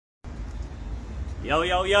Yo,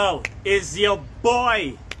 yo, yo, it's your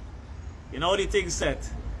boy. You know the thing set.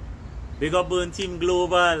 Big up Burn Team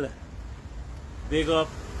Global. Big up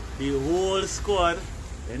the whole squad.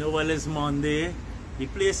 You know, well, it's Monday. The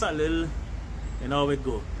place a little, you know how it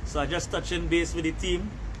go. So I just touching base with the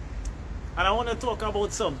team. And I want to talk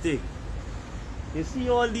about something. You see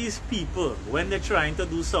all these people, when they're trying to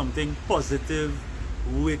do something positive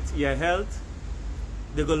with your health,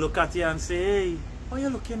 they go look at you and say, hey, how you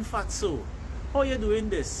looking fat so? How you doing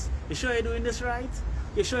this? You sure you're doing this right?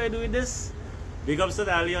 You sure you're doing this? Big up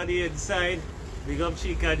Sonali on the inside. Big up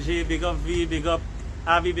Chica J, big up V, big up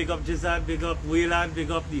Avi, big up Jizad, big up Wayland, big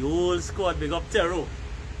up the whole squad, big up Tero.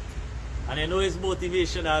 And I know it's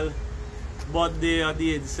motivational, but they are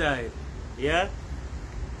the inside. Yeah?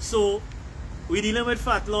 So, we're dealing with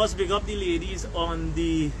fat loss. Big up the ladies on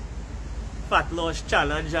the fat loss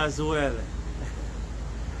challenge as well.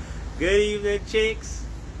 Good evening, chicks.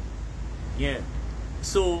 Yeah.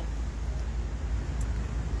 So,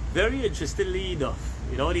 very interestingly enough,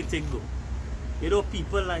 you know how the thing go. You know,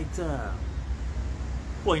 people like to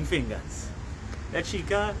point fingers. That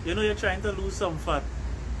Chica, you know, you're trying to lose some fat.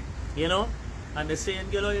 You know? And they're saying,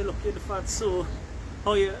 you know, you're looking fat, so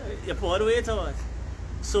how you put the weight out?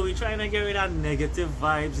 So we're trying to get rid of negative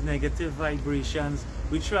vibes, negative vibrations.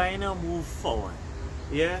 We're trying to move forward.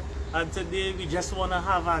 Yeah? And today we just want to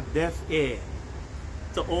have a deaf ear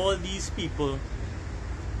to all these people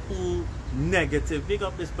who negative. Big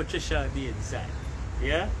up this Patricia on the inside.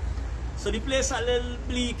 Yeah? So the place a little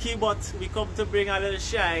bleaky, but we come to bring a little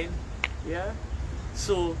shine. Yeah?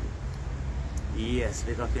 So, yes,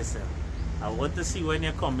 big up yourself. I want to see when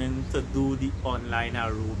you're coming to do the online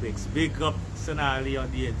aerobics. Big up Sonali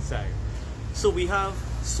on the inside. So we have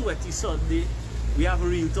Sweaty Sunday. We have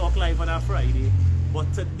Real Talk Live on a Friday.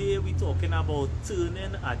 But today we're talking about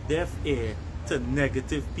turning a deaf ear to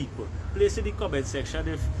negative people. Place in the comment section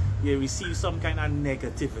if you receive some kind of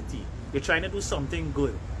negativity. You're trying to do something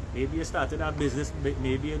good. Maybe you started a business,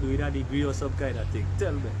 maybe you're doing a degree or some kind of thing.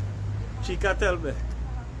 Tell me. Chica, tell me.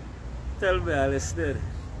 Tell me, I listened.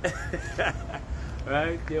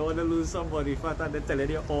 Right? You want to lose somebody fat and they're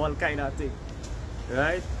telling you all kind of things.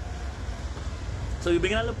 Right? So you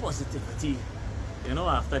bring a little positivity. You know,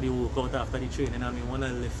 after the workout, after the training, and we want to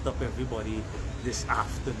lift up everybody this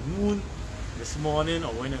afternoon, this morning, or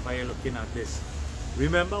whenever you're looking at this.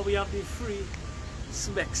 Remember, we have the free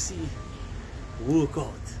Smexy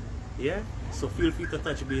workout. Yeah? So feel free to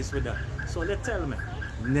touch base with that. So let's tell me,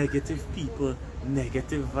 negative people,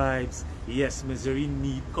 negative vibes. Yes, misery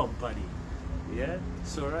need company. Yeah?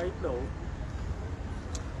 So right now,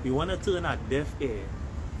 we want to turn our deaf ear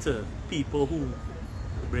to people who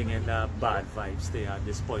bring in the bad vibes there at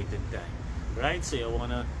this point in time. Right? So you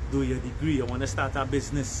want to do your degree, you want to start a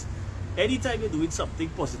business. Anytime you're doing something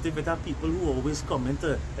positive, there are people who always come in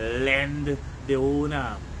to lend their own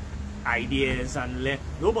ideas and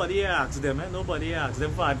nobody asks them, nobody asks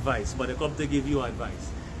them for advice, but they come to give you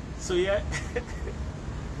advice. So yeah.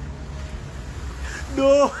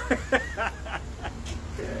 No.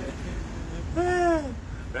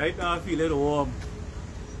 Right now I'm feeling warm.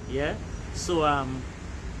 Yeah. So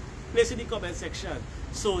place in the comment section.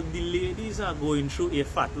 So the ladies are going through a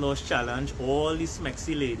fat loss challenge, all these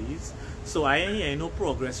Smexy ladies. So I ain't hearing no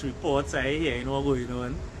progress reports, I ain't hearing what's going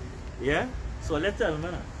on. Yeah? So let's tell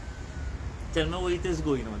me now. Tell me what it is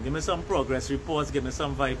going on. Give me some progress reports, give me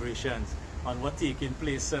some vibrations on what's taking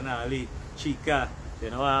place, Sonali, Chica, you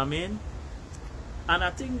know what I mean? And I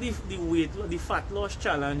think the fat loss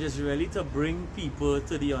challenge is really to bring people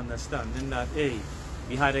to the understanding that, hey,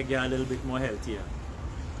 we had to get a little bit more healthier.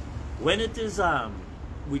 When it is,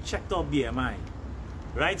 we checked our BMI,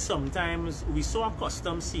 right? Sometimes we so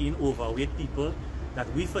accustomed seeing overweight people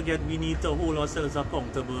that we forget we need to hold ourselves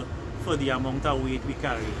accountable for the amount of weight we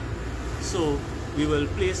carry. So we will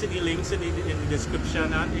place in the links in the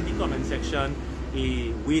description and in the comment section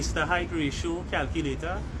a waist to height ratio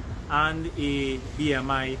calculator and a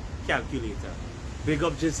BMI calculator. Big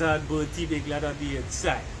up Jizad, Bertie, big lad on the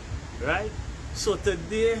inside, right? So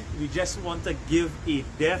today we just want to give a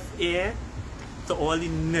deaf ear to all the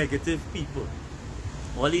negative people,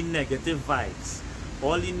 all the negative vibes,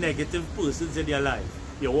 all the negative persons in your life.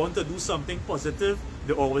 You want to do something positive,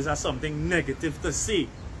 they always have something negative to say.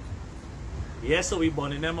 Yeah, so we're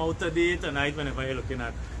burning them out today, tonight, whenever you're looking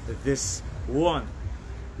at this one.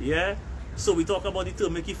 Yeah? So we talk about the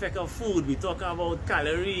thermic effect of food, we talk about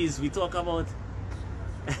calories, we talk about...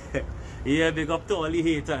 Yeah, big up to all the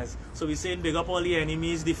haters. So we're saying big up all the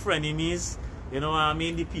enemies, the frenemies. You know what I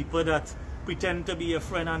mean? The people that pretend to be a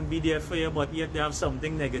friend and be there for you, but yet they have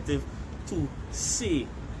something negative to say.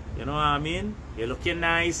 You know what I mean? You're looking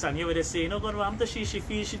nice and you're saying, no, God, I'm to she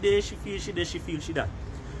feel she there, she feel she there, she feel she that.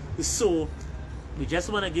 So, we just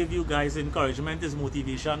want to give you guys encouragement. Is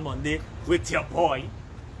Motivation Monday with your boy,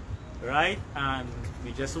 right? And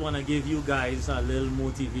we just want to give you guys a little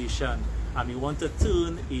motivation, and we want to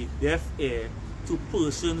turn a deaf ear to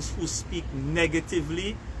persons who speak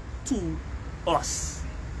negatively to us.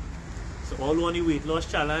 So all on the weight loss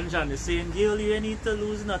challenge and they're saying, girl, you need to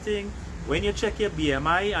lose nothing. When you check your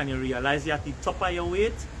BMI and you realize you're at the top of your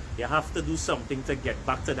weight, you have to do something to get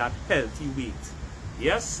back to that healthy weight.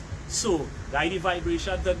 Yes? So, guide the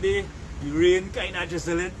vibration today. The rain kind of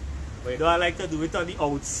drizzling. But you don't like to do it on the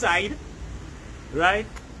outside. Right?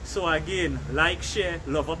 So again, like, share,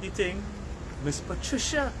 love up the thing. Miss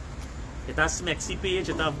Patricia, it has Smexy page,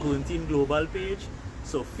 it has Burnt In Global page.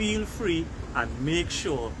 So feel free and make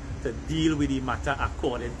sure to deal with the matter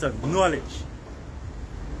according to knowledge.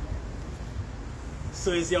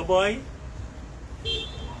 So it's your boy.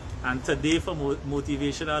 And today for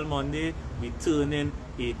Motivational Monday, we turn in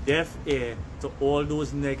a deaf ear to all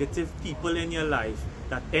those negative people in your life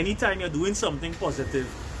that anytime you're doing something positive,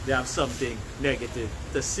 they have something negative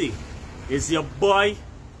to say. It's your boy.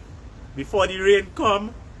 Before the rain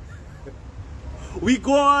come, we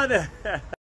go on.